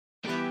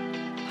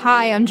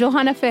Hi, I'm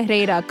Johanna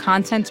Ferreira,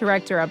 content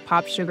director at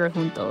Pop Sugar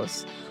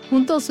Juntos.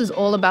 Juntos is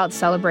all about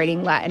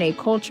celebrating Latinx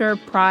culture,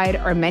 pride,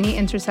 our many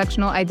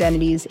intersectional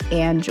identities,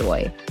 and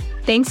joy.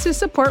 Thanks to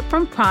support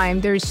from Prime,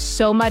 there's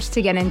so much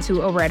to get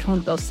into over at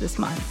Juntos this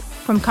month.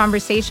 From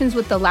conversations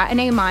with the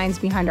Latinx minds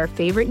behind our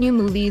favorite new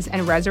movies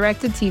and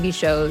resurrected TV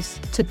shows,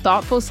 to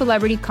thoughtful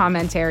celebrity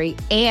commentary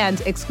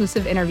and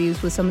exclusive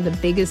interviews with some of the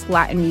biggest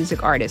Latin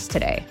music artists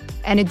today.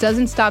 And it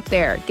doesn't stop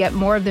there. Get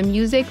more of the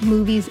music,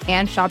 movies,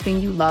 and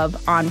shopping you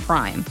love on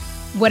Prime.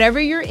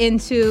 Whatever you're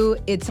into,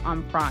 it's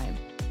on Prime.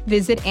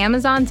 Visit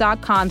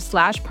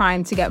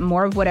Amazon.com/Prime to get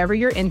more of whatever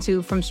you're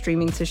into, from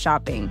streaming to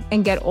shopping.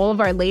 And get all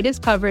of our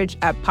latest coverage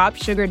at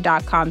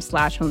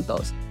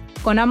popsugar.com/juntos.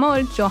 Con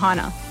amor,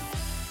 Johanna.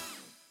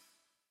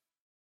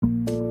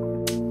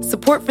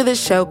 Support for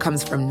this show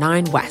comes from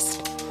Nine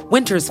West.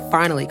 Winter's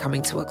finally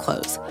coming to a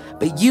close,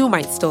 but you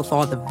might still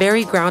thaw the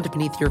very ground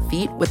beneath your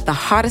feet with the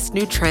hottest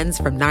new trends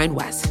from Nine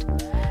West.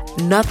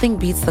 Nothing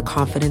beats the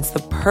confidence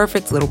the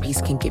perfect little piece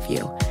can give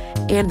you.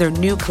 And their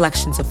new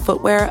collections of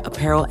footwear,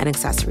 apparel, and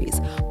accessories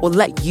will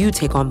let you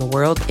take on the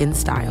world in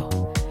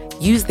style.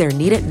 Use their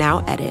Need It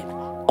Now edit,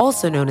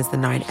 also known as the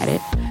 9 edit,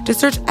 to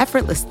search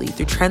effortlessly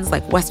through trends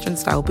like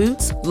Western-style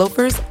boots,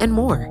 loafers, and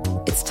more.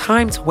 It's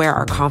time to wear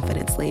our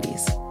confidence,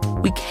 ladies.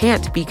 We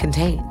can't be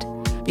contained,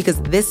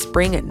 because this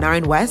spring at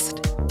 9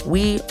 West,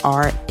 we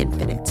are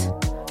infinite.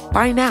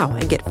 Buy now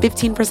and get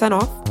 15%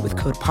 off with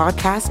code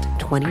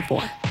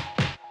PODCAST24.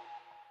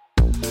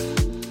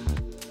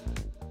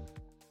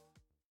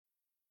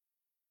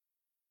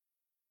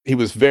 He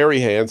was very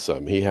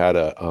handsome. He had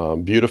a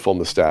beautiful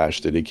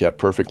mustache that he kept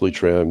perfectly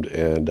trimmed,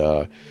 and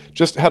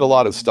just had a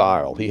lot of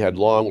style. He had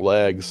long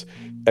legs,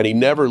 and he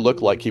never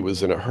looked like he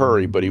was in a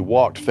hurry, but he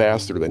walked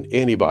faster than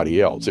anybody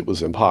else. It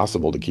was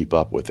impossible to keep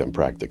up with him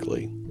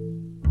practically.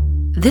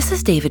 This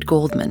is David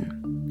Goldman.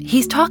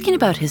 He's talking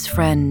about his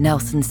friend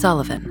Nelson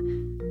Sullivan.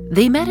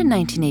 They met in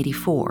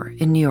 1984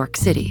 in New York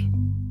City.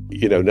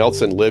 You know,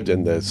 Nelson lived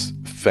in this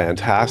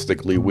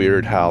fantastically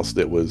weird house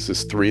that was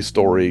this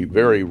 3-story,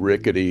 very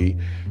rickety,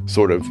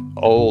 sort of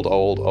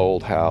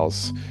old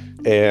house.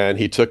 And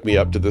he took me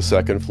up to the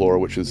second floor,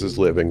 which is his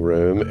living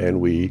room,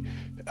 and we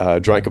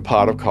drank a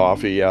pot of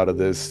coffee out of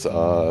this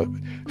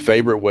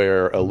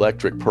Faberware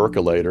electric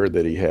percolator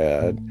that he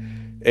had.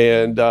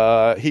 And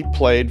he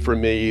played for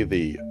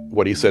me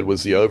what he said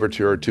was the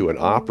overture to an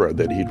opera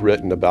that he'd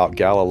written about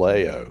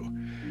Galileo.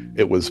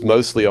 It was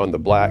mostly on the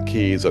black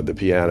keys of the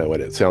piano,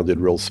 and it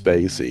sounded real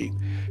spacey.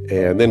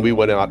 And then we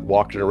went out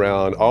walking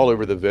around all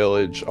over the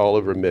village, all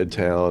over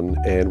Midtown,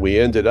 and we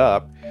ended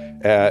up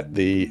at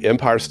the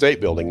Empire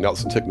State Building.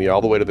 Nelson took me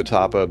all the way to the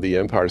top of the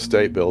Empire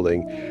State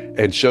Building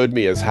and showed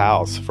me his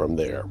house from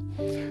there.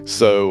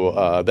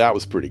 So that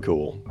was pretty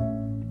cool.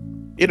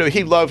 You know,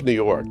 he loved New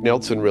York.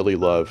 Nelson really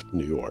loved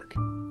New York.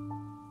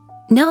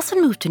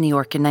 Nelson moved to New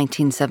York in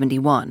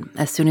 1971,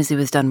 as soon as he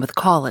was done with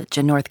college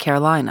in North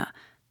Carolina.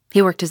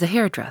 He worked as a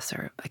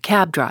hairdresser, a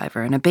cab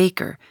driver, and a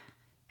baker,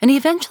 and he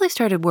eventually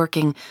started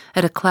working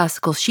at a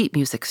classical sheet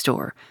music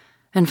store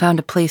and found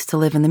a place to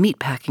live in the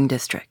meatpacking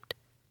district.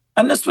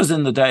 And this was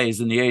in the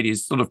days, in the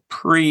 80s, sort of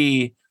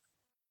pre-mega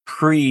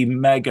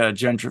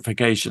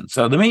gentrification.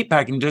 So the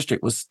meatpacking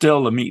district was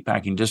still a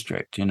meatpacking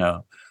district, you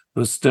know.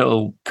 There was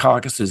still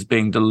carcasses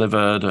being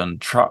delivered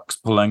and trucks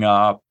pulling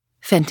up.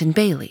 Fenton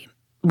Bailey,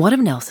 one of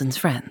Nelson's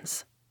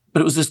friends. But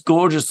it was this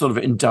gorgeous sort of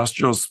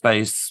industrial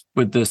space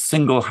with this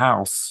single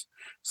house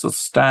sort of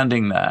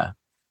standing there.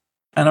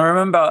 And I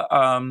remember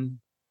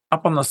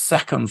up on the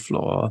second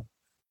floor,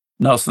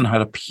 Nelson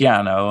had a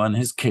piano and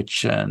his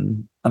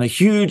kitchen and a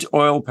huge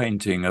oil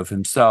painting of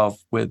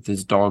himself with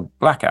his dog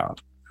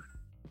Blackout.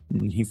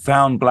 And he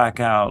found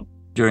Blackout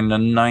during the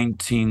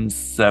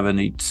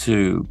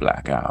 1972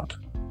 blackout.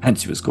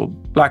 Hence he was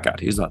called Blackout.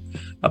 He's a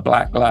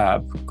black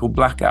lab called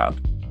Blackout.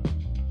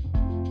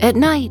 At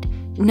night,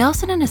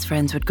 Nelson and his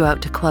friends would go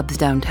out to clubs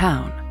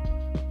downtown.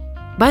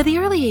 By the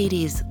early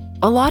 80s,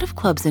 a lot of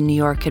clubs in New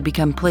York had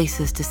become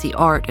places to see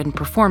art and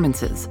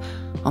performances,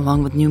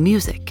 along with new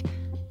music,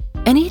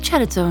 and each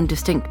had its own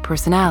distinct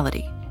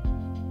personality.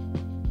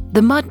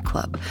 The Mud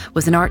Club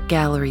was an art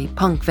gallery,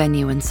 punk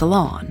venue, and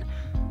salon.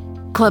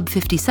 Club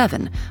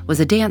 57 was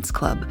a dance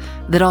club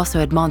that also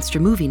had monster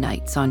movie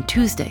nights on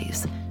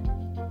Tuesdays.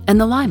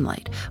 And the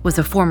Limelight was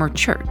a former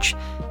church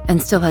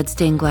and still had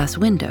stained glass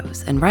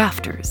windows and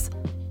rafters.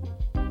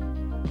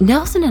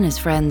 Nelson and his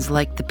friends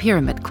liked the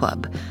Pyramid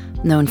Club,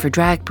 known for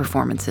drag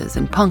performances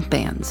and punk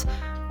bands,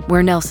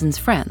 where Nelson's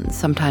friends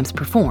sometimes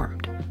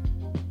performed.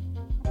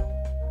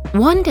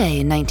 One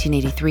day in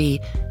 1983,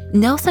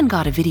 Nelson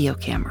got a video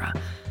camera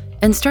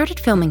and started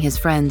filming his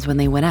friends when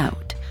they went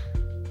out.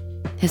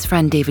 His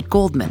friend David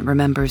Goldman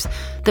remembers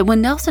that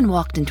when Nelson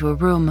walked into a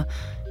room,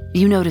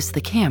 you noticed the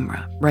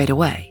camera right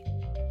away.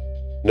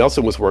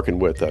 Nelson was working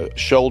with a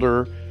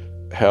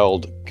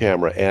shoulder-held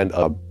camera and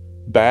a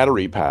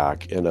battery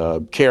pack and a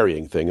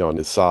carrying thing on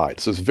his side.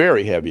 So it's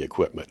very heavy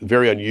equipment,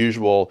 very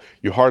unusual.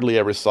 You hardly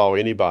ever saw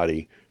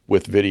anybody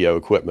with video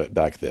equipment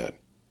back then.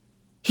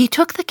 He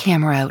took the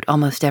camera out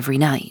almost every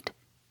night.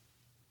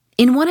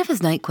 In one of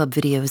his nightclub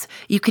videos,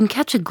 you can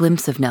catch a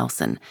glimpse of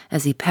Nelson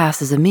as he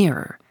passes a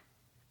mirror.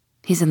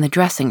 He's in the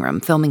dressing room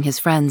filming his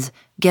friends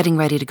getting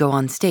ready to go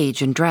on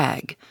stage and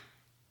drag.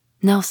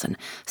 Nelson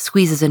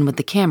squeezes in with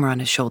the camera on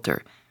his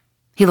shoulder.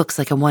 He looks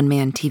like a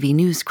one-man TV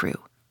news crew.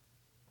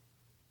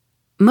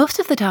 Most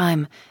of the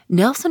time,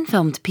 Nelson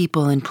filmed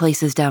people in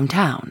places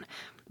downtown,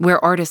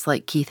 where artists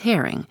like Keith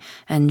Haring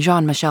and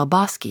Jean-Michel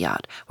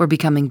Basquiat were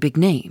becoming big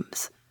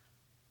names.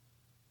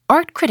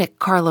 Art critic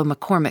Carlo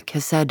McCormick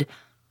has said,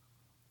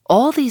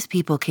 all these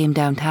people came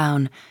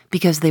downtown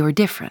because they were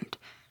different.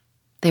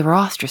 They were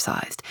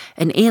ostracized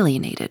and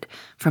alienated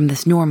from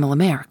this normal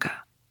America.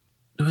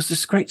 There was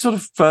this great sort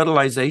of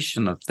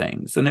fertilization of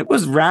things, and it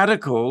was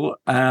radical,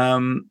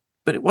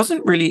 but it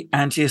wasn't really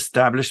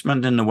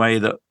anti-establishment in the way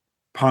that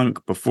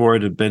punk before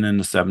it had been in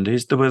the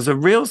 70s. There was a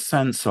real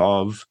sense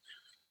of,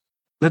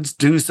 let's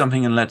do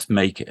something and let's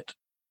make it.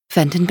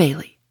 Fenton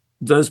Bailey.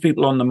 Those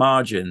people on the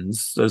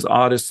margins, those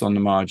artists on the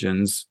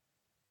margins,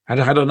 had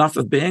had enough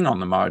of being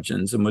on the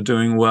margins and were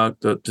doing work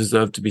that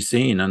deserved to be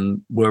seen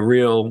and were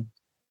real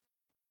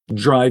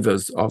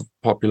drivers of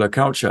popular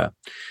culture.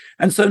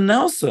 And so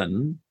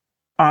Nelson,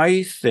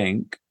 I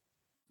think,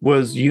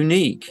 was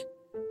unique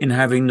in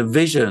having the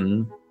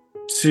vision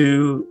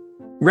to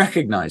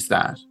recognize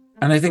that.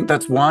 And I think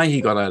that's why he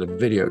got out of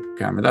video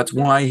camera. That's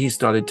why he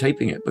started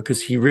taping it,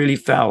 because he really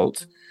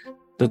felt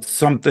that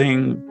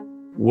something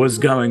was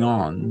going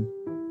on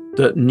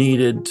that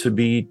needed to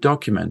be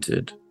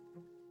documented.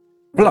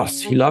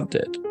 Plus, he loved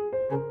it.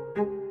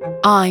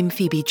 I'm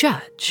Phoebe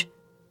Judge,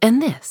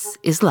 and this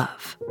is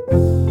Love.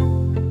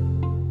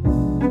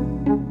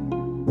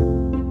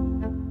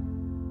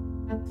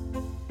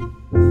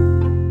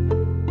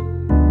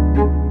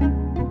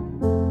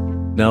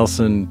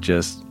 Nelson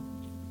just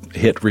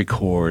hit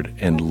record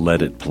and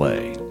let it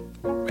play,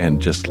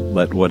 and just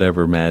let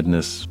whatever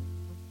madness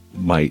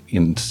might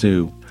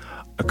ensue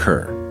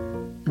occur.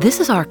 This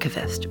is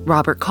archivist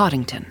Robert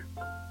Coddington.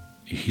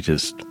 He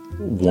just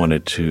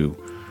wanted to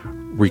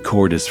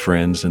record his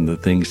friends and the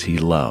things he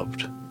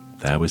loved.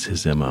 That was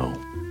his MO.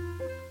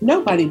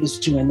 Nobody was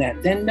doing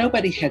that then.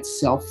 Nobody had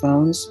cell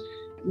phones.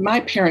 My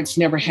parents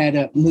never had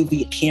a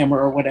movie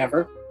camera or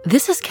whatever.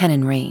 This is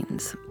Kenan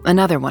Rains,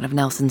 another one of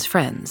Nelson's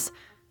friends.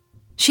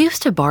 She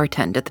used to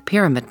bartend at the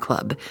Pyramid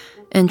Club,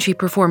 and she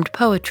performed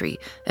poetry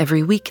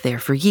every week there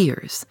for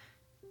years.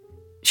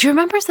 She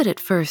remembers that at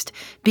first,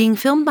 being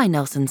filmed by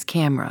Nelson's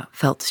camera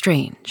felt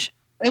strange.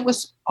 It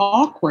was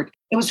awkward.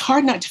 It was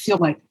hard not to feel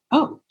like,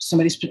 oh,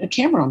 somebody's putting a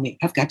camera on me.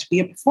 I've got to be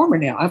a performer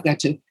now. I've got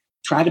to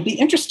try to be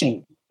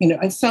interesting,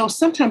 And so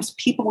sometimes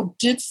people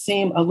did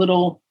seem a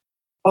little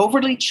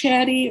overly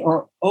chatty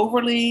or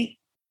overly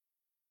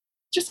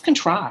just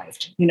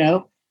contrived,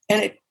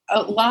 And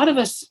a lot of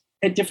us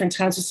at different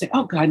times would say,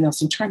 oh, God,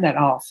 Nelson, turn that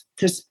off.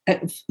 Because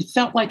it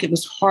felt like it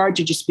was hard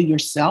to just be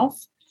yourself.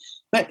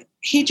 But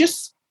he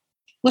just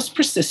was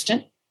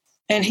persistent,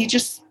 and he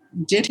just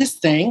did his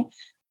thing.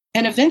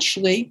 And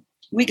eventually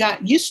we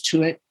got used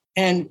to it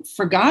and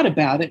forgot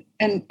about it.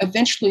 And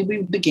eventually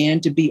we began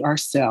to be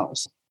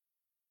ourselves.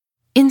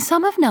 In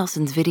some of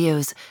Nelson's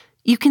videos,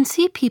 you can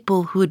see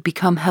people who had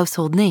become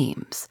household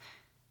names.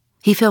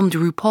 He filmed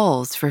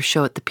RuPaul's first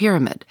show at the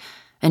Pyramid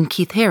and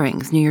Keith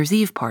Haring's New Year's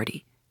Eve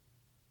party.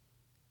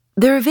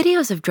 There are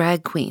videos of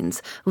drag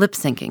queens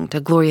lip-syncing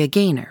to Gloria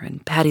Gaynor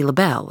and Patti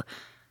LaBelle.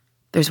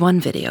 There's one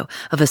video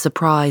of a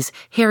surprise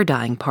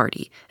hair-dyeing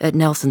party at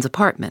Nelson's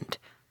apartment.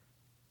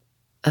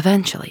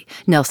 Eventually,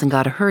 Nelson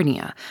got a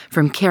hernia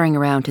from carrying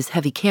around his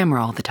heavy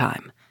camera all the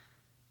time.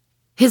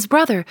 His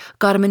brother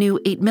got him a new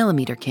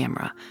 8mm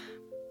camera.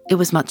 It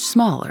was much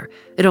smaller.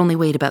 It only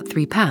weighed about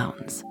 3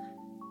 pounds.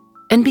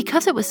 And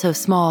because it was so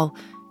small,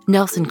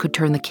 Nelson could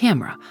turn the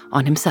camera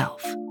on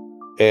himself.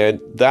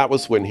 And that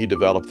was when he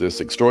developed this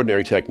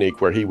extraordinary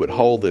technique where he would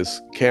hold this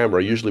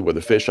camera, usually with a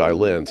fisheye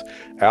lens,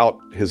 out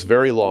his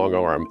very long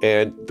arm.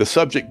 And the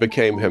subject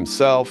became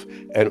himself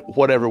and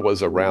whatever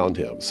was around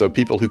him. So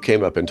people who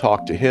came up and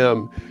talked to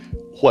him,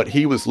 what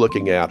he was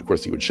looking at, of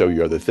course, he would show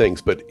you other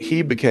things, but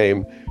he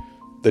became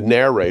the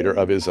narrator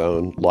of his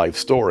own life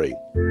story.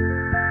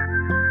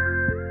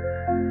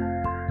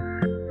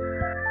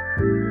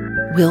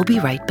 We'll be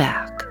right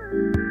back.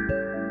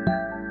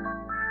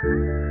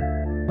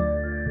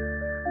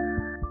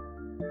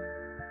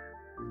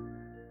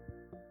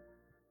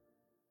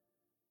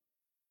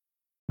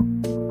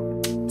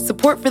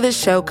 Support for this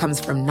show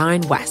comes from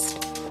Nine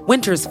West.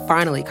 Winter's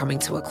finally coming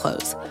to a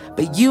close,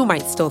 but you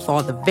might still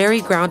thaw the very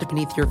ground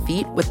beneath your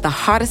feet with the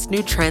hottest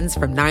new trends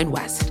from Nine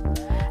West.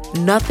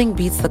 Nothing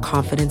beats the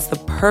confidence the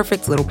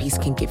perfect little piece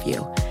can give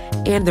you.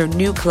 And their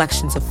new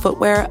collections of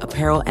footwear,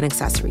 apparel, and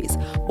accessories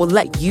will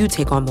let you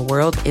take on the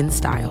world in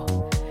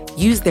style.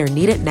 Use their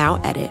Need It Now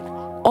edit,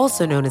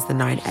 also known as the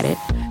 9 Edit,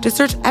 to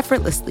search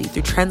effortlessly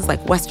through trends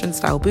like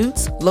Western-style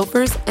boots,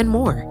 loafers, and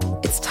more.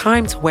 It's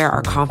time to wear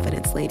our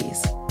confidence,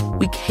 ladies.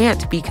 We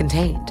can't be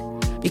contained,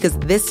 because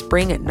this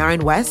spring at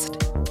 9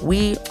 West,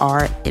 we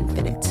are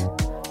infinite.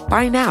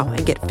 Buy now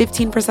and get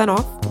 15%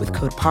 off with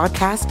code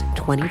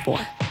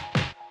PODCAST24.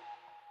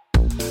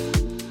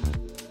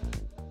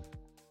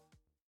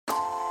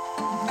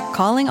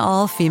 Calling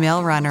all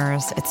female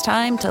runners, it's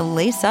time to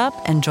lace up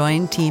and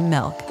join Team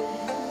Milk.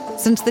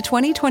 Since the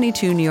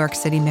 2022 New York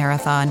City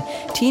Marathon,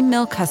 Team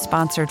Milk has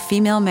sponsored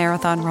female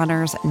marathon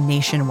runners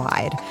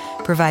nationwide,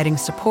 providing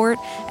support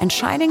and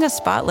shining a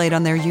spotlight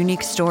on their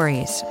unique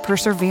stories,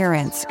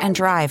 perseverance, and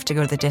drive to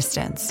go the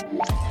distance.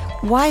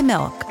 Why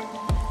milk?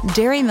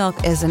 Dairy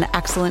milk is an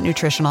excellent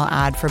nutritional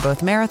add for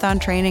both marathon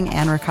training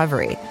and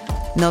recovery.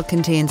 Milk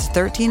contains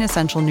 13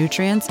 essential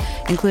nutrients,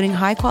 including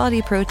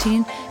high-quality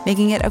protein,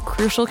 making it a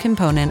crucial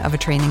component of a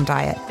training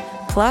diet.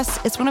 Plus,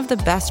 it's one of the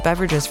best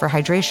beverages for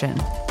hydration,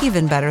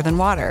 even better than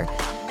water.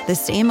 The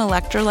same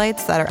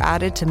electrolytes that are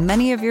added to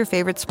many of your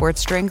favorite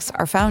sports drinks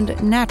are found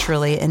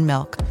naturally in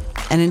milk.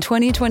 And in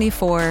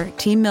 2024,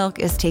 Team Milk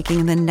is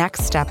taking the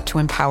next step to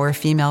empower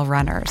female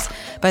runners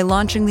by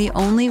launching the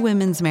only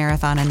women's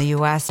marathon in the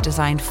U.S.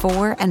 designed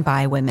for and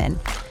by women.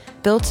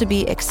 Built to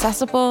be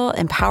accessible,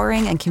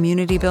 empowering, and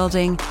community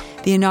building,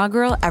 the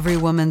inaugural Every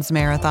Woman's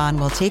Marathon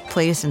will take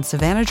place in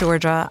Savannah,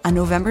 Georgia on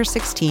November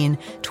 16,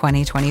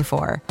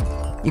 2024.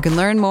 You can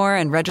learn more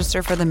and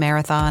register for the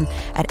marathon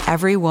at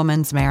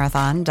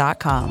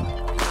everywomansmarathon.com.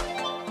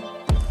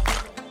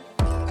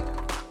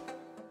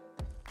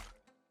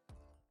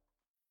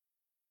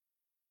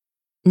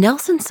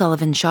 Nelson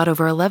Sullivan shot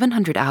over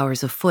 1,100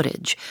 hours of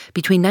footage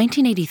between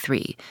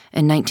 1983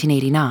 and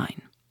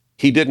 1989.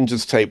 He didn't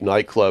just tape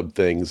nightclub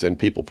things and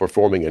people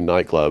performing in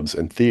nightclubs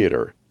and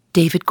theater.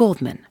 David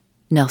Goldman,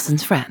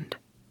 Nelson's friend.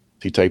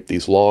 He taped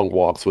these long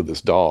walks with his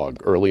dog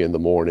early in the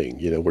morning,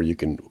 where you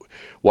can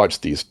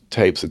watch these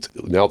tapes. It's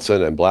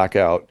Nelson and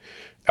Blackout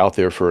out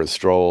there for a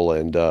stroll,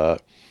 and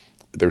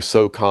they're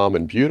so calm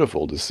and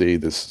beautiful to see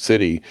this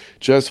city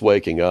just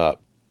waking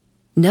up.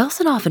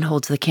 Nelson often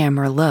holds the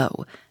camera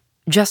low,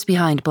 just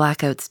behind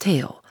Blackout's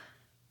tail,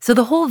 so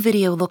the whole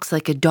video looks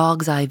like a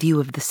dog's eye view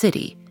of the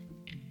city.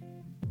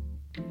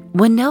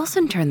 When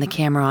Nelson turned the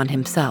camera on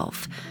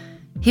himself,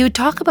 he would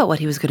talk about what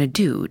he was going to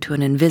do to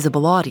an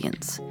invisible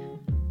audience.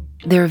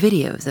 There are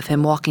videos of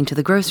him walking to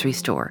the grocery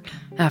store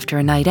after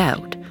a night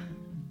out.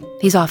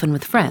 He's often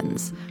with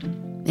friends.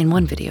 In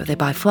one video, they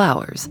buy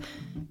flowers.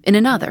 In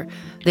another,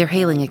 they're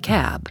hailing a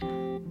cab.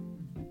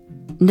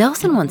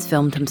 Nelson once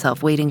filmed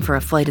himself waiting for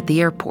a flight at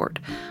the airport,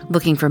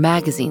 looking for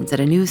magazines at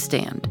a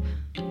newsstand.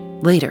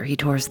 Later, he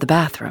tours the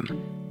bathroom.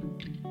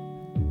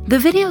 The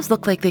videos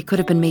look like they could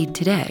have been made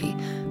today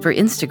for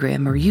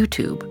Instagram or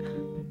YouTube,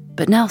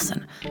 but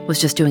Nelson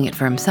was just doing it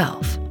for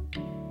himself.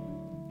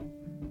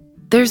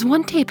 There's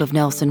one tape of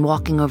Nelson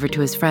walking over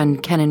to his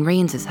friend Kenan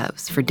Rains'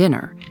 house for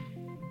dinner.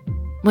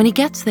 When he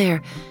gets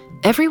there,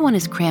 everyone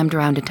is crammed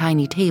around a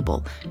tiny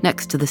table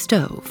next to the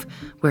stove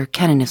where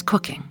Kenan is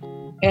cooking.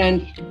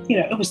 And,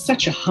 it was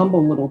such a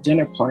humble little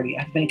dinner party.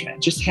 I think I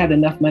just had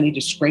enough money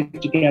to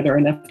scrape together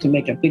enough to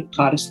make a big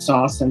pot of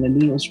sauce, and the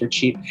noodles were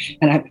cheap.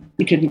 And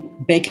you could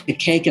bake a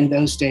cake in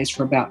those days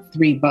for about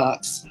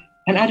 $3.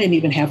 And I didn't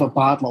even have a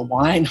bottle of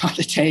wine on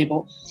the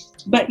table.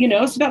 But, it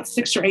was about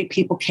 6 or 8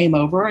 people came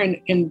over, and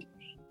it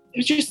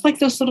was just like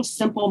those little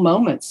simple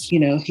moments.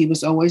 He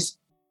was always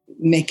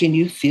making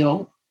you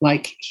feel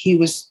like he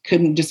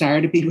couldn't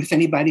desire to be with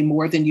anybody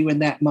more than you in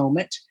that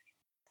moment.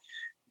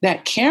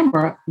 That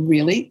camera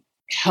really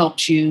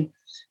helped you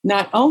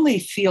not only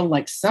feel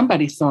like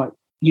somebody thought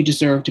you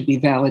deserved to be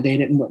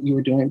validated in what you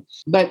were doing,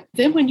 but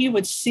then when you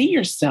would see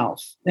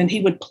yourself and he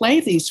would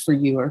play these for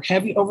you or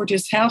have you over to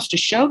his house to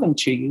show them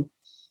to you,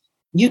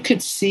 you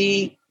could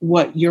see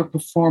what your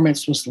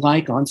performance was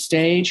like on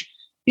stage.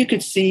 You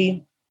could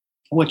see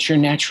what your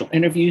natural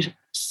interview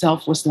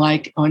self was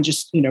like on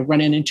just,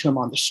 running into him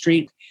on the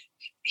street.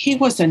 He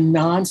was a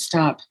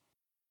nonstop,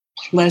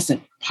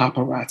 pleasant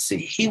paparazzi.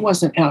 He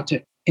wasn't out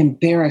to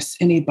embarrass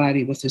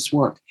anybody with his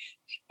work.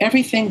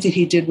 Everything that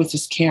he did with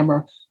his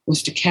camera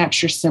was to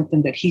capture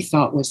something that he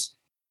thought was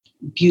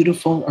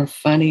beautiful or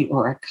funny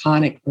or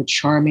iconic or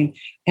charming,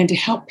 and to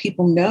help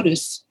people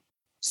notice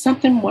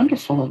something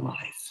wonderful in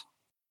life.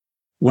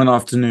 One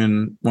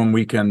afternoon, one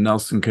weekend,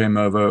 Nelson came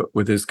over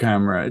with his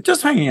camera,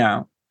 just hanging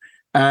out.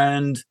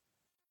 And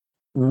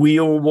we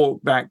all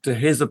walked back to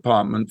his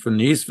apartment from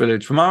the East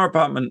Village. From our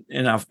apartment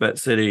in Alphabet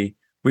City,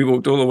 we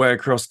walked all the way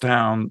across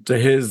town to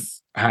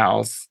his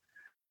house.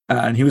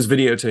 And he was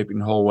videotaping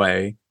the whole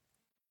way.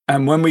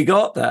 And when we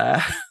got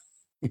there,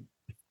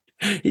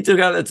 he took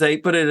out the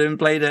tape, put it in,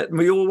 played it, and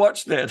we all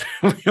watched it.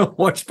 We all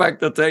watched back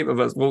the tape of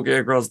us walking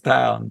across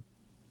town.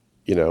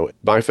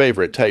 My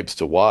favorite tapes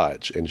to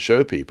watch and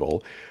show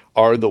people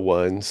are the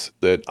ones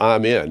that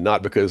I'm in,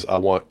 not because I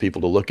want people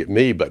to look at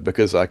me, but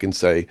because I can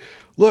say,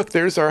 look,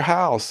 there's our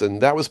house,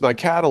 and that was my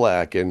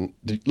Cadillac, and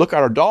look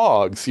at our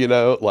dogs,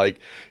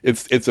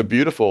 it's a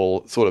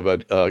beautiful sort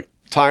of a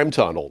time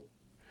tunnel.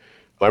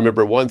 I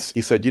remember once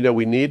he said,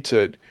 we need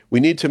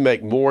to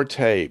make more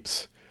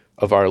tapes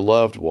of our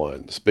loved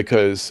ones,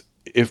 because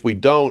if we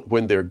don't,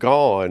 when they're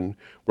gone,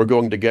 we're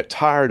going to get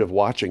tired of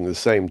watching the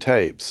same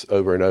tapes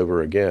over and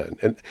over again.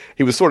 And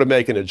he was sort of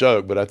making a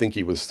joke, but I think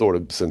he was sort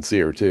of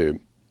sincere too.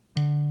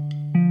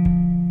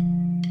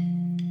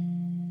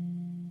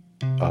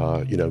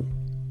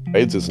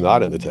 AIDS is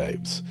not in the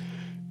tapes.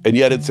 And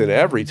yet it's in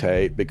every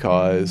tape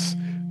because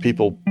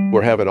people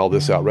were having all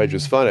this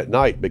outrageous fun at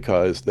night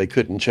because they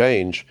couldn't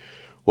change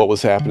what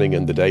was happening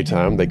in the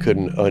daytime. They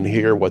couldn't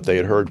unhear what they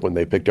had heard when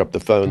they picked up the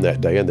phone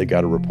that day and they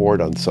got a report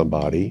on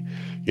somebody.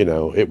 You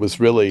know, it was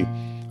really,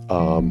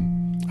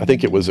 I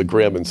think it was a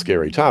grim and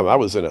scary time. I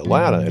was in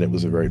Atlanta and it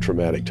was a very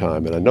traumatic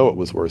time, and I know it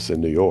was worse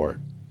in New York.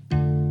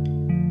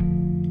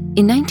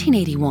 In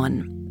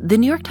 1981, the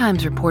New York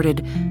Times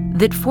reported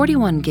that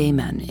 41 gay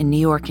men in New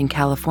York and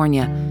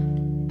California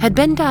had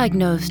been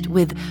diagnosed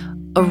with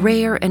a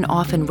rare and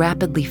often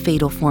rapidly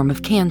fatal form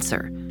of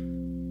cancer.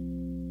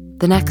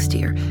 The next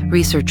year,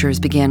 researchers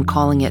began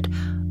calling it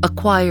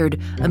acquired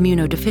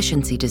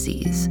immunodeficiency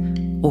disease,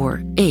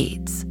 or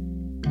AIDS.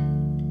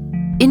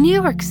 In New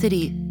York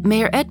City,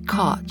 Mayor Ed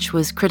Koch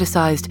was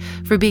criticized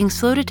for being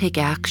slow to take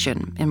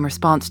action in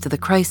response to the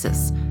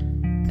crisis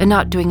and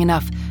not doing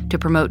enough to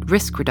promote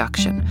risk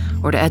reduction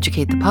or to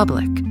educate the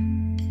public.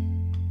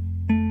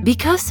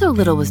 Because so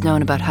little was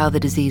known about how the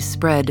disease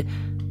spread,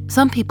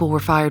 some people were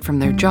fired from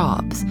their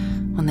jobs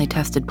when they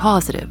tested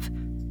positive.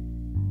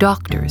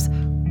 Doctors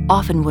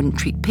often wouldn't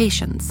treat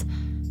patients,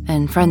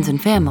 and friends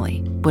and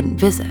family wouldn't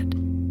visit.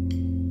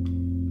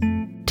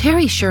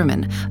 Terry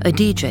Sherman, a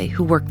DJ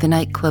who worked the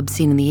nightclub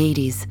scene in the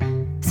 80s,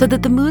 said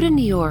that the mood in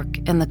New York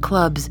and the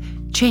clubs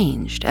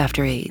changed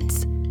after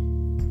AIDS.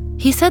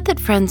 He said that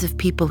friends of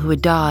people who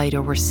had died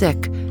or were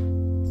sick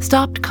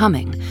stopped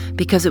coming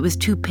because it was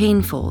too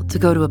painful to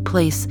go to a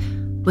place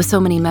with so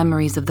many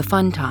memories of the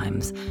fun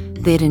times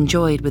they had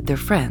enjoyed with their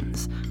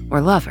friends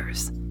or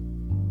lovers.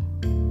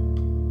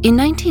 In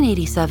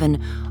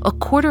 1987, a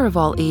quarter of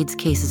all AIDS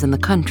cases in the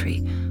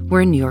country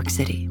were in New York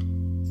City.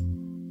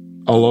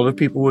 A lot of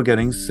people were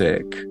getting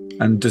sick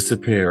and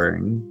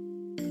disappearing,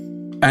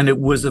 and it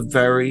was a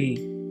very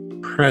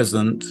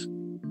present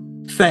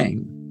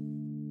thing.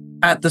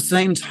 At the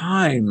same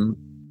time,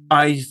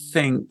 I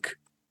think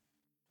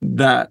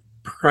that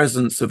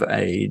presence of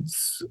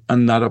AIDS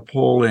and that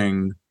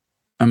appalling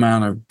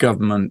amount of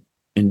government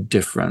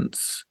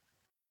indifference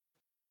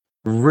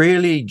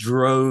really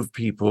drove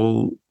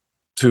people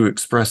to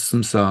express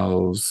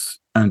themselves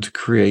and to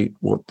create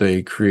what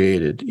they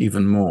created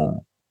even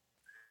more.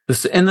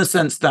 This, in the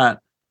sense that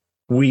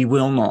we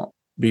will not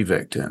be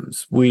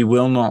victims. We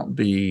will not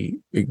be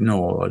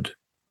ignored.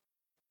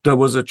 There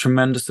was a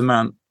tremendous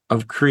amount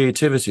of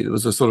creativity. There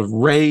was a sort of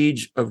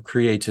rage of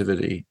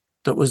creativity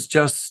that was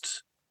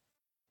just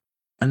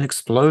an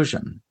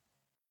explosion.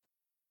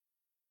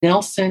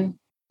 Nelson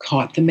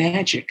caught the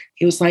magic.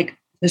 He was like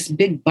this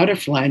big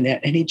butterfly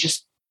net, and he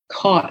just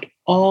caught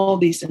all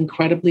these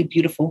incredibly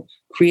beautiful,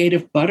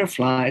 creative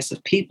butterflies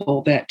of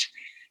people that,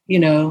 you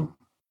know,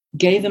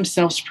 gave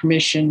themselves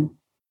permission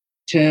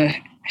to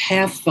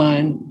have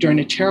fun during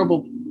a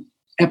terrible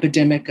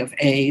epidemic of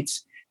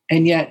AIDS.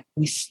 And yet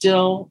we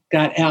still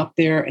got out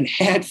there and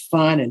had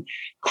fun and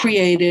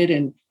created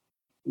and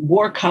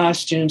wore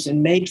costumes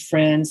and made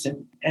friends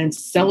and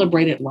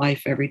celebrated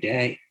life every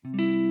day.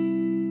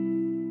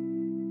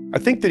 I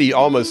think that he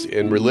almost,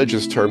 in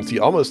religious terms, he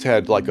almost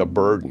had like a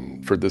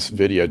burden for this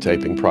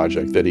videotaping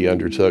project that he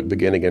undertook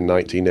beginning in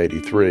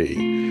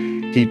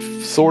 1983. He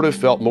sort of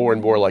felt more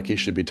and more like he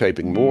should be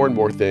taping more and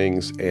more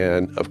things.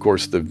 And of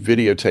course, the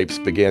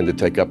videotapes began to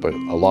take up a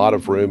lot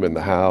of room in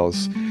the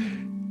house.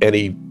 And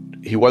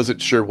he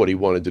wasn't sure what he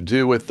wanted to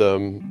do with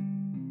them.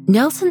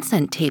 Nelson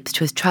sent tapes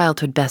to his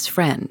childhood best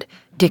friend,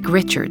 Dick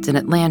Richards, in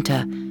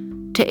Atlanta,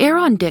 to air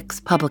on Dick's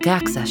public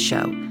access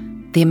show,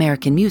 The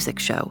American Music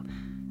Show.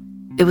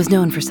 It was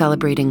known for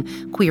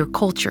celebrating queer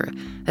culture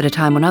at a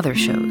time when other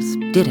shows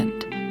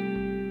didn't.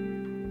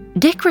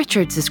 Dick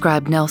Richards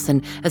described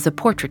Nelson as a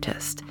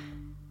portraitist.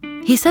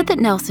 He said that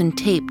Nelson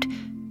taped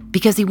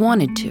because he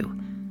wanted to.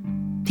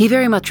 He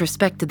very much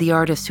respected the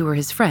artists who were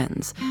his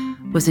friends,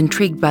 was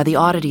intrigued by the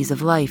oddities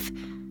of life,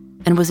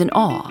 and was in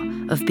awe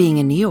of being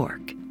in New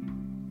York.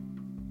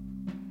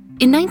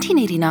 In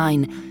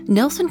 1989,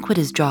 Nelson quit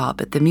his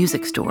job at the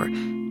music store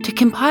to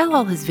compile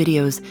all his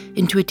videos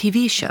into a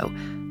TV show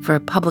for a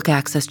public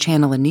access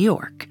channel in New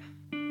York.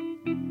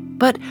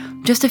 But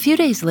just a few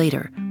days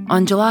later,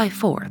 on July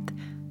 4th,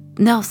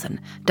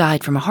 Nelson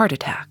died from a heart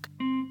attack.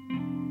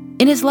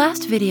 In his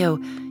last video,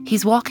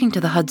 he's walking to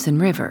the Hudson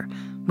River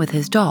with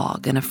his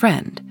dog and a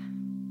friend.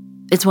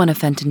 It's one of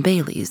Fenton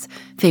Bailey's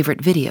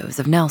favorite videos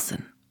of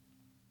Nelson.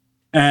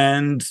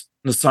 And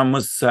the sun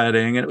was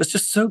setting, and it was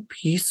just so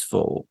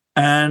peaceful.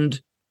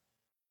 And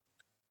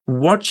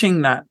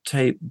watching that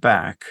tape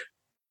back,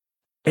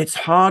 it's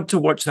hard to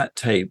watch that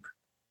tape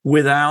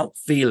without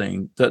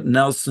feeling that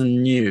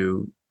Nelson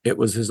knew it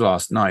was his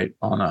last night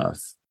on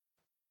Earth.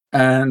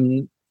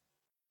 And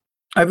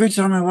every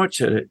time I watch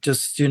it, it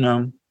just, I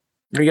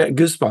get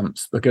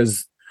goosebumps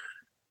because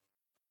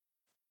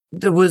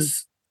there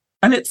was,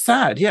 and it's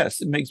sad,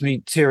 yes, it makes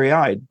me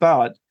teary-eyed,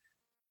 but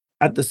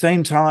at the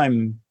same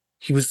time,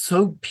 he was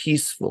so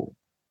peaceful.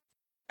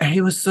 And he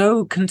was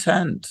so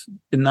content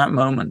in that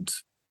moment.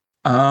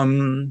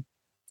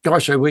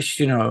 Gosh, I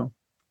wish,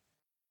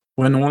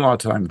 when all our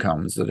time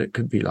comes, that it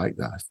could be like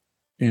that.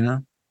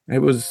 It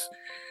was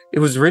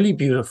really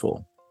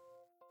beautiful.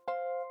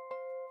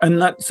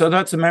 And that's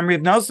a memory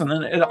of Nelson.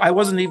 And I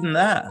wasn't even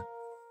there,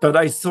 but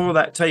I saw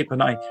that tape,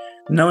 and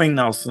knowing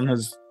Nelson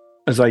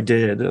as I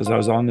did, as I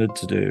was honored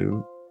to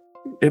do,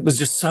 it was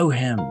just so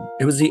him.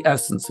 It was the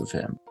essence of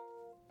him.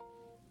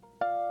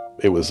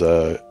 It was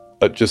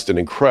just an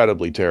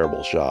incredibly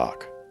terrible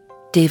shock.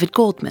 David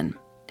Goldman,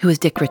 who is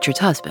Dick Richards'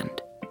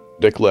 husband.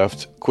 Dick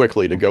left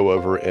quickly to go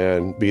over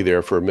and be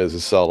there for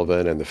Mrs.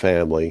 Sullivan and the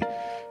family,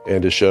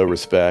 and to show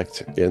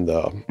respect in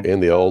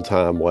the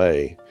old-time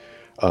way.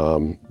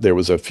 There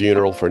was a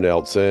funeral for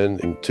Nelson,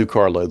 and 2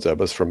 carloads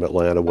of us from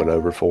Atlanta went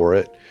over for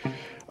it.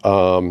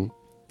 And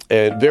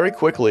very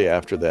quickly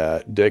after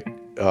that, Dick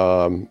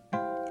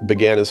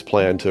began his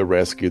plan to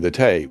rescue the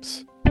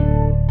tapes.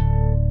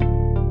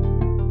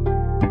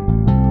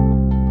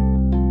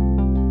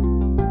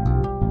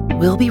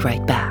 We'll be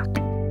right back.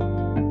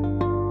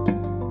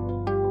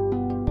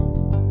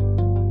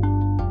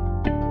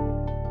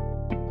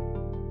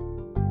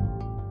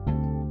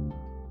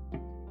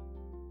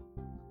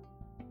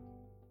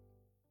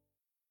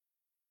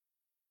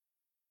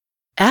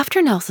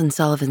 After Nelson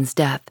Sullivan's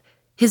death,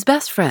 his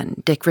best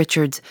friend, Dick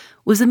Richards,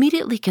 was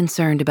immediately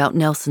concerned about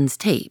Nelson's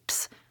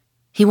tapes.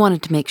 He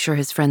wanted to make sure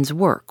his friend's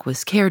work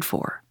was cared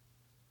for.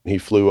 He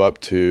flew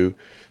up to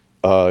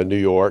New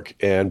York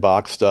and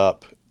boxed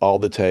up all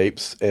the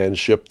tapes and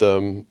shipped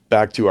them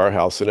back to our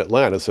house in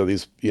Atlanta. So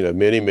these,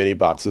 many, many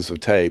boxes of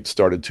tapes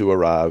started to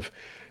arrive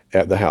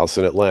at the house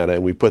in Atlanta,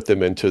 and we put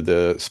them into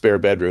the spare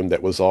bedroom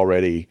that was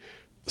already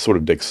sort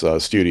of Dick's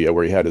studio,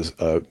 where he had his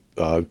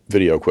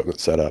video equipment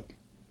set up.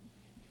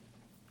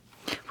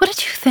 What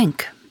did you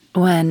think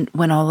when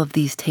all of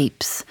these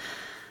tapes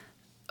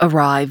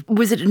arrived?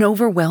 Was it an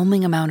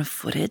overwhelming amount of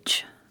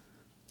footage?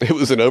 It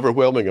was an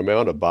overwhelming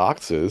amount of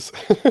boxes.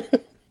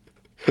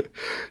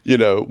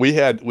 We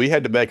had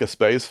to make a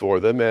space for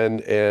them,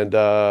 and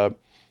I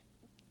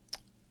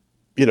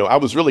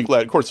was really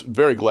glad, of course,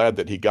 very glad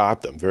that he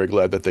got them, very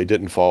glad that they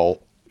didn't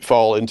fall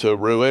into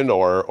ruin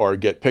or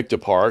get picked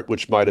apart,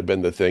 which might have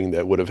been the thing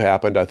that would have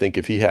happened. I think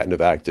if he hadn't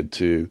have acted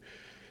to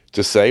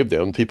save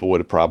them, people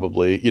would have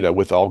probably,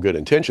 with all good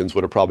intentions,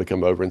 would have probably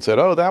come over and said,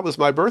 "Oh, that was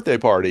my birthday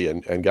party,"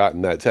 and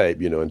gotten that tape,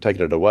 and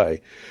taken it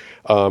away.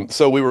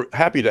 So we were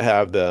happy to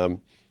have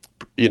them,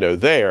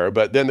 there.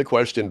 But then the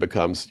question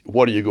becomes,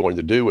 what are you going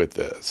to do with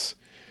this?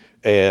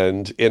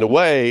 And in a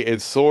way,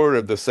 it's sort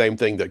of the same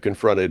thing that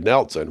confronted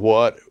Nelson.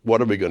 What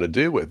are we going to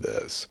do with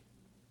this?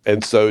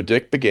 And so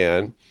Dick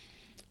began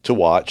to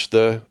watch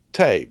the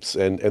tapes,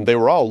 and they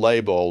were all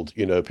labeled,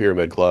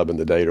 Pyramid Club and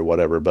The Date or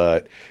whatever,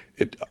 but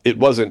there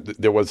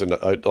wasn't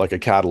a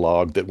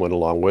catalog that went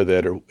along with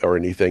it or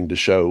anything to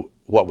show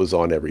what was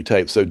on every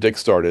tape. So Dick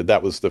started,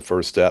 that was the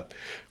first step,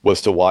 was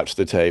to watch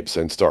the tapes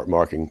and start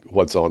marking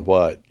what's on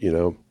what,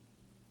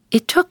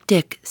 It took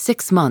Dick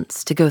 6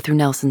 months to go through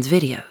Nelson's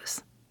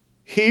videos.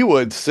 He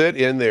would sit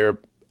in there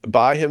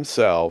by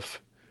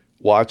himself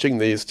watching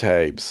these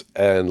tapes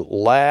and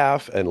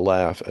laugh and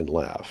laugh and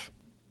laugh.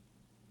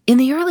 In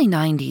the early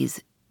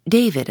 90s,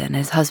 David and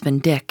his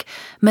husband Dick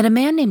met a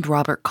man named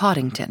Robert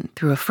Coddington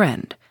through a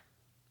friend.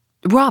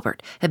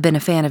 Robert had been a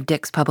fan of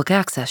Dick's public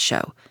access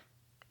show.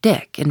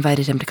 Dick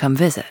invited him to come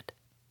visit.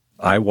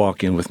 I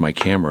walk in with my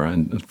camera,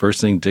 and the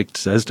first thing Dick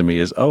says to me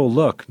is, "Oh,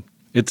 look,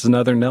 it's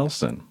another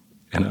Nelson."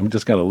 And I'm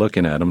just kind of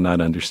looking at him,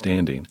 not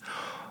understanding.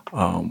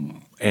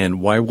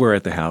 And while we're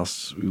at the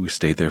house, we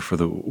stayed there for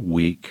the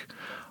week,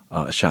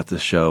 shot the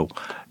show,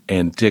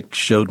 and Dick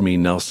showed me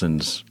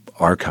Nelson's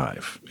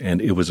archive.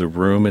 And it was a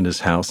room in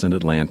his house in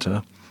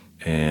Atlanta,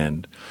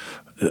 and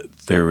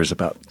there was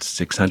about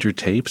 600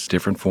 tapes,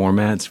 different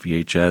formats,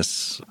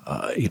 VHS,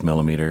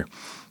 8mm.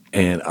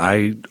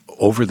 And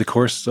over the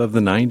course of the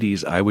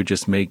 90s, I would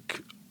just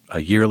make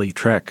a yearly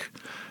trek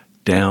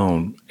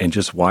down and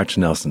just watch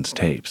Nelson's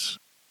tapes.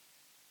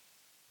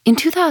 In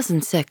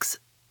 2006,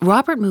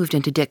 Robert moved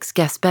into Dick's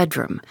guest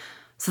bedroom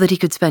so that he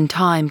could spend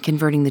time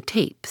converting the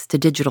tapes to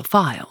digital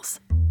files.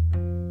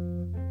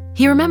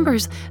 He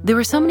remembers there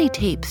were so many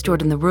tapes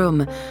stored in the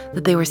room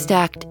that they were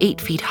stacked 8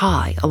 feet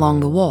high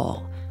along the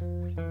wall.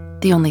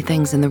 The only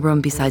things in the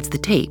room besides the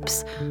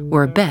tapes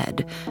were a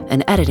bed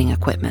and editing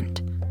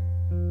equipment.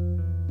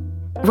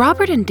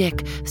 Robert and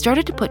Dick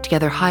started to put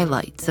together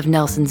highlights of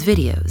Nelson's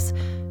videos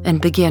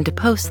and began to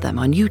post them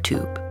on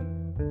YouTube.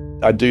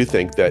 I do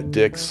think that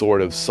Dick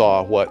sort of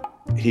saw what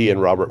he and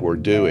Robert were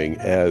doing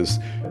as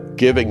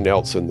giving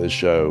Nelson the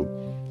show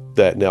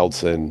that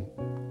Nelson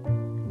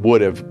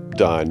would have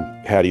done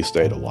had he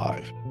stayed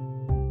alive.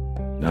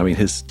 I mean,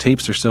 his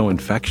tapes are so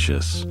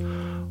infectious.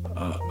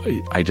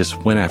 I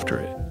just went after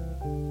it.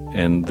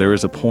 And there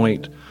was a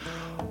point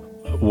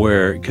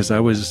where, because I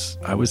was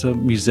a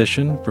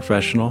musician,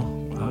 professional,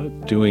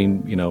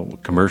 doing,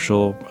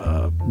 commercial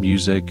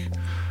music,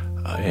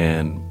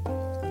 and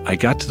I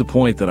got to the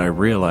point that I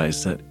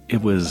realized that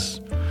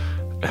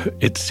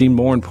it seemed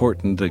more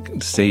important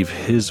to save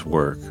his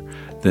work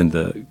than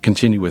to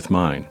continue with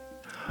mine.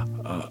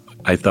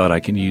 I thought I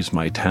can use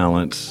my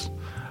talents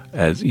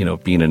as,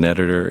 being an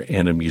editor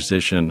and a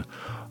musician,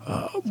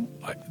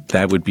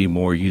 that would be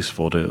more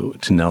useful to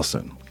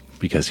Nelson,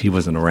 because he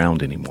wasn't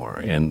around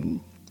anymore.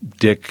 And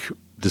Dick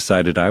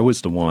decided I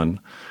was the one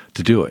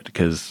to do it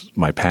because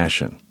my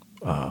passion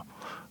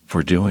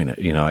for doing it.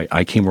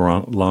 I came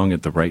along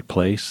at the right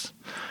place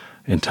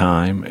and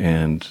time,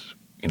 and,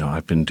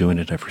 I've been doing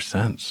it ever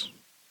since.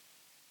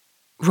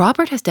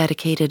 Robert has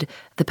dedicated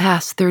the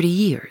past 30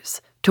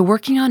 years to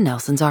working on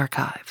Nelson's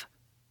archive.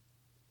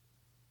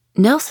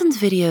 Nelson's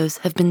videos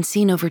have been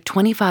seen over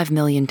 25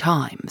 million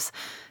times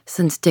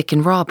since Dick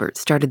and Robert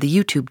started the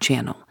YouTube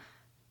channel.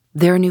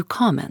 There are new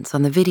comments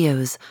on the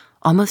videos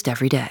almost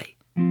every day.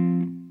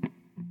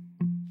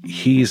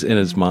 He's in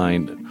his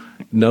mind,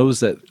 knows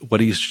that what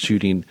he's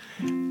shooting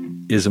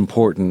is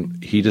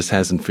important. He just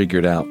hasn't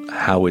figured out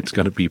how it's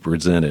going to be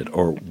presented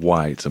or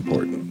why it's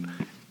important.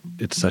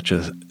 It's such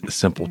a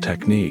simple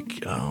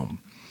technique.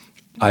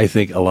 I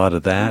think a lot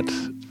of that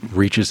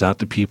reaches out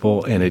to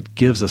people, and it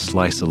gives a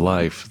slice of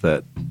life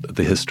that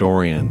the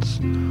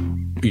historians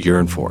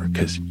yearn for,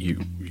 because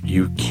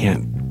you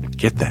can't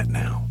get that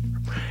now.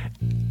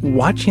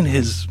 Watching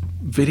his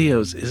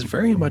videos is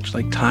very much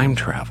like time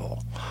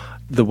travel.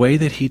 The way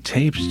that he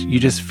tapes, you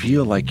just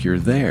feel like you're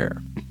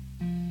there.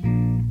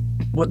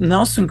 What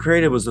Nelson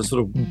created was a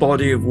sort of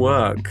body of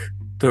work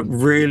that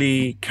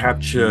really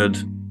captured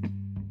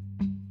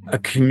a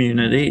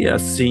community, a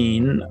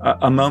scene,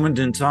 a moment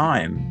in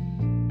time.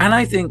 And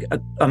I think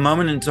a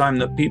moment in time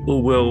that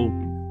people will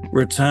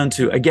return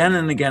to again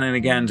and again and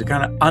again to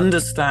kind of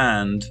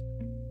understand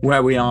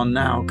where we are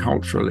now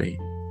culturally.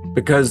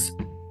 Because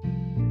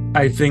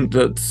I think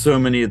that so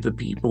many of the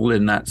people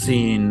in that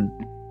scene,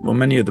 well,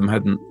 many of them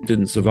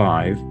didn't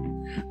survive,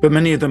 but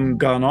many of them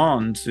gone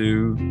on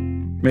to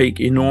make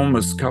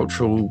enormous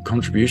cultural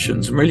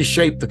contributions and really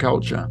shape the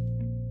culture.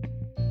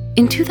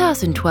 In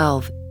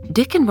 2012,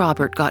 Dick and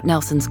Robert got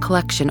Nelson's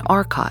collection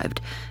archived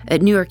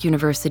at New York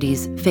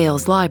University's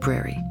Fales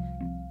Library.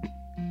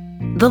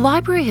 The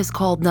library has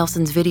called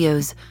Nelson's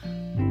videos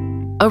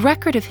a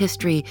record of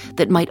history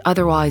that might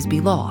otherwise be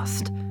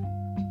lost,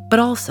 but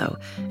also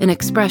an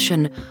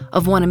expression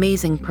of one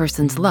amazing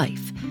person's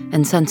life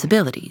and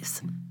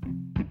sensibilities.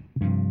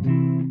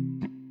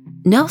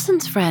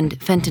 Nelson's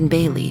friend Fenton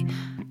Bailey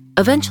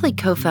eventually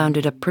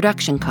co-founded a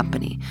production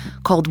company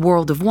called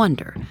World of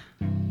Wonder,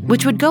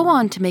 which would go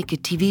on to make a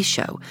TV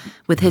show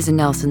with his and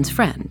Nelson's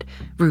friend,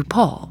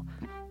 RuPaul,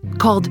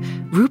 called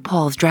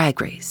RuPaul's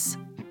Drag Race.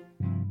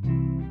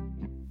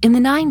 In the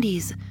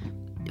 90s,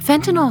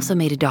 Fenton also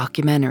made a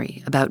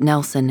documentary about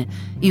Nelson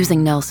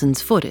using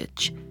Nelson's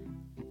footage.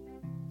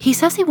 He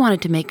says he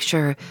wanted to make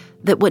sure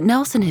that what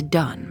Nelson had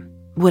done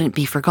wouldn't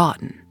be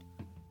forgotten.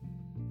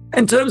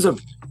 In terms of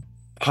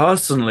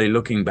personally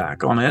looking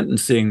back on it and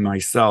seeing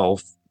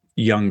myself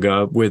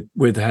younger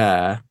with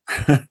hair,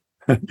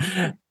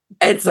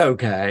 it's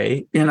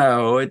okay.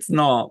 It's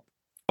not,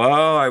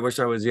 oh, I wish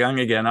I was young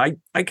again. I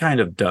kind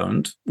of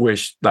don't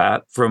wish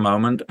that for a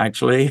moment,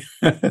 actually.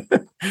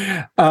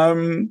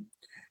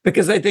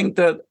 Because I think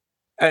that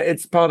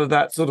it's part of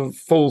that sort of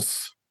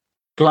false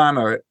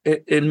glamour.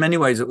 In many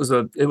ways, it was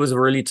a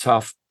really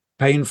tough,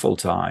 painful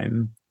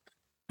time.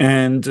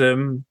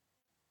 And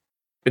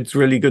it's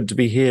really good to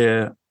be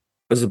here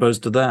as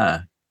opposed to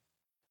there.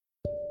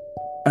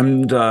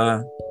 And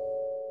I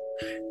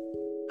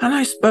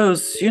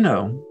suppose,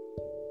 the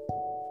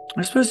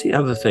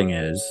other thing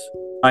is,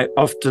 I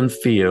often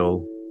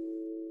feel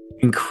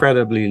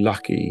incredibly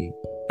lucky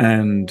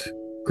and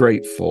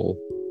grateful.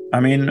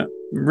 I mean,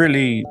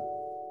 really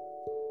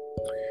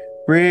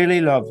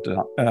loved,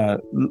 I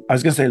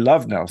was going to say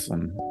loved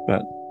Nelson,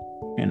 but,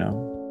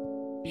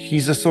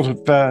 he's a sort of,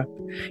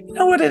 you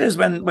know what it is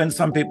when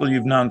some people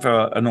you've known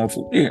for an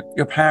awful,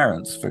 your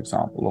parents, for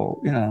example, or,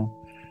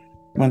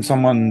 when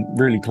someone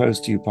really close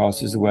to you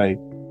passes away,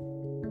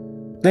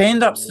 they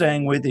end up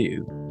staying with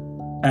you.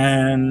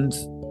 And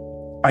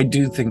I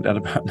do think that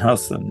about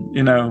Nelson.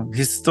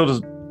 He's sort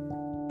of,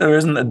 there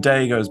isn't a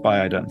day goes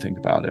by I don't think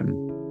about him.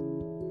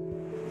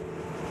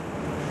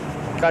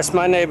 Gosh,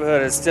 my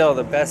neighborhood is still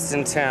the best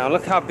in town.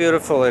 Look how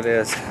beautiful it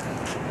is.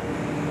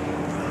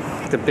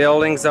 The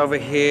buildings over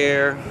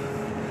here,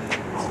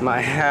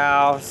 my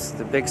house,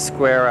 the big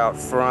square out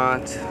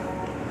front.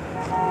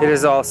 It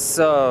is all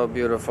so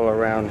beautiful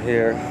around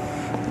here.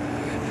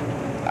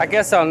 I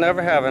guess I'll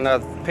never have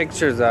enough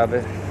pictures of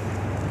it.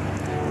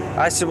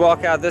 I should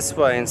walk out this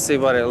way and see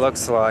what it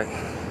looks like.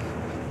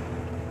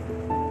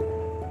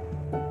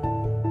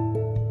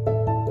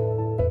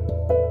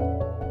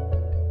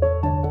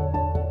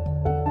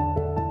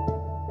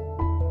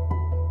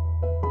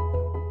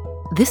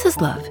 This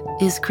Is Love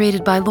is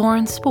created by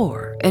Lauren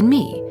Spohr and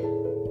me.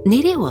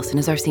 Nadia Wilson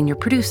is our senior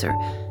producer.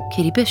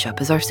 Katie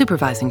Bishop is our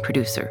supervising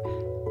producer.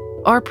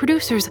 Our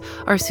producers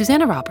are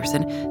Susanna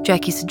Robertson,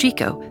 Jackie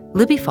Sajiko,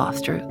 Libby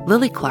Foster,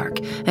 Lily Clark,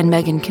 and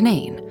Megan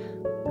Kinane.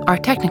 Our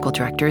technical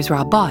director is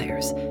Rob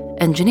Byers.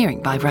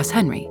 Engineering by Russ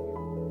Henry.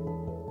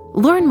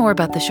 Learn more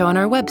about the show on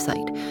our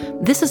website,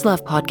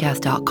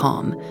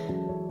 thisislovepodcast.com.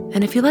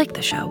 And if you like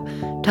the show,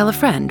 tell a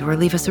friend or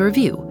leave us a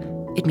review.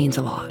 It means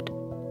a lot.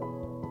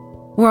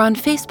 We're on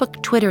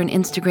Facebook, Twitter, and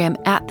Instagram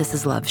at This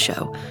Is Love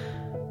Show.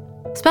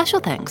 Special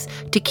thanks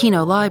to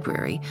Kino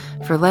Library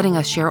for letting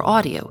us share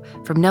audio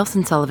from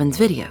Nelson Sullivan's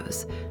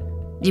videos.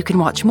 You can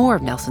watch more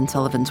of Nelson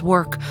Sullivan's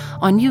work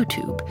on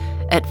YouTube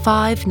at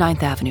 5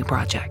 9th Avenue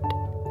Project.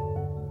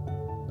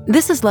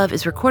 This Is Love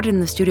is recorded in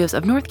the studios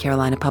of North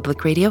Carolina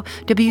Public Radio,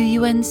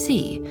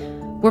 WUNC.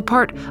 We're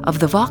part of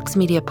the Vox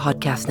Media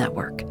Podcast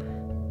Network.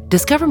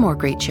 Discover more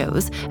great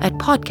shows at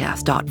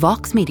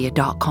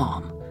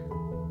podcast.voxmedia.com.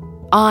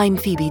 I'm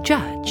Phoebe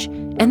Judge,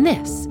 and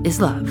this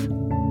is Love.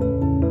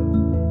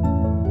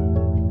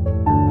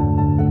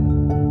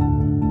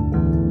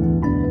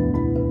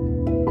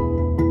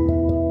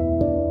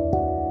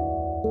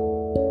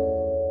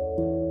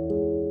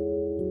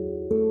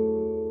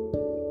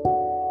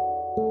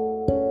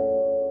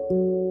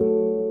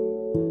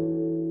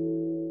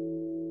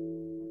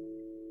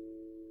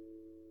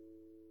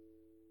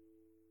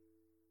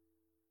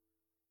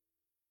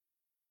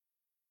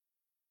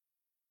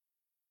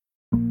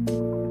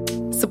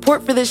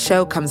 Support for this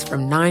show comes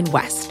from Nine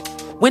West.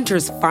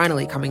 Winter's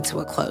finally coming to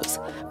a close,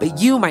 but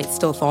you might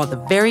still thaw the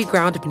very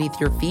ground beneath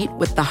your feet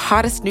with the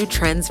hottest new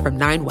trends from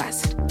Nine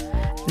West.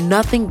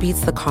 Nothing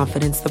beats the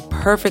confidence the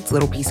perfect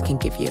little piece can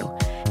give you.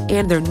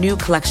 And their new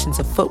collections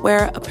of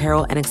footwear,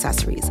 apparel, and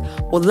accessories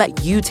will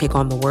let you take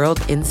on the world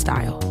in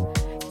style.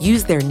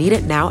 Use their Need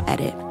It Now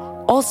edit,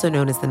 also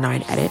known as the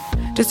 9 Edit,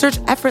 to search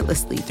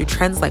effortlessly through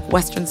trends like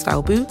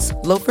Western-style boots,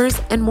 loafers,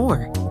 and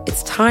more.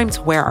 It's time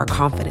to wear our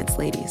confidence,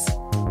 ladies.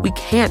 We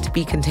can't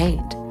be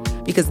contained,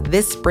 because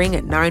this spring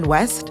at 9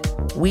 West,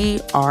 we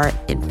are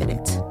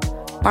infinite.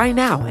 Buy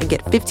now and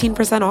get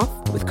 15% off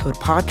with code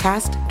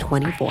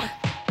PODCAST24.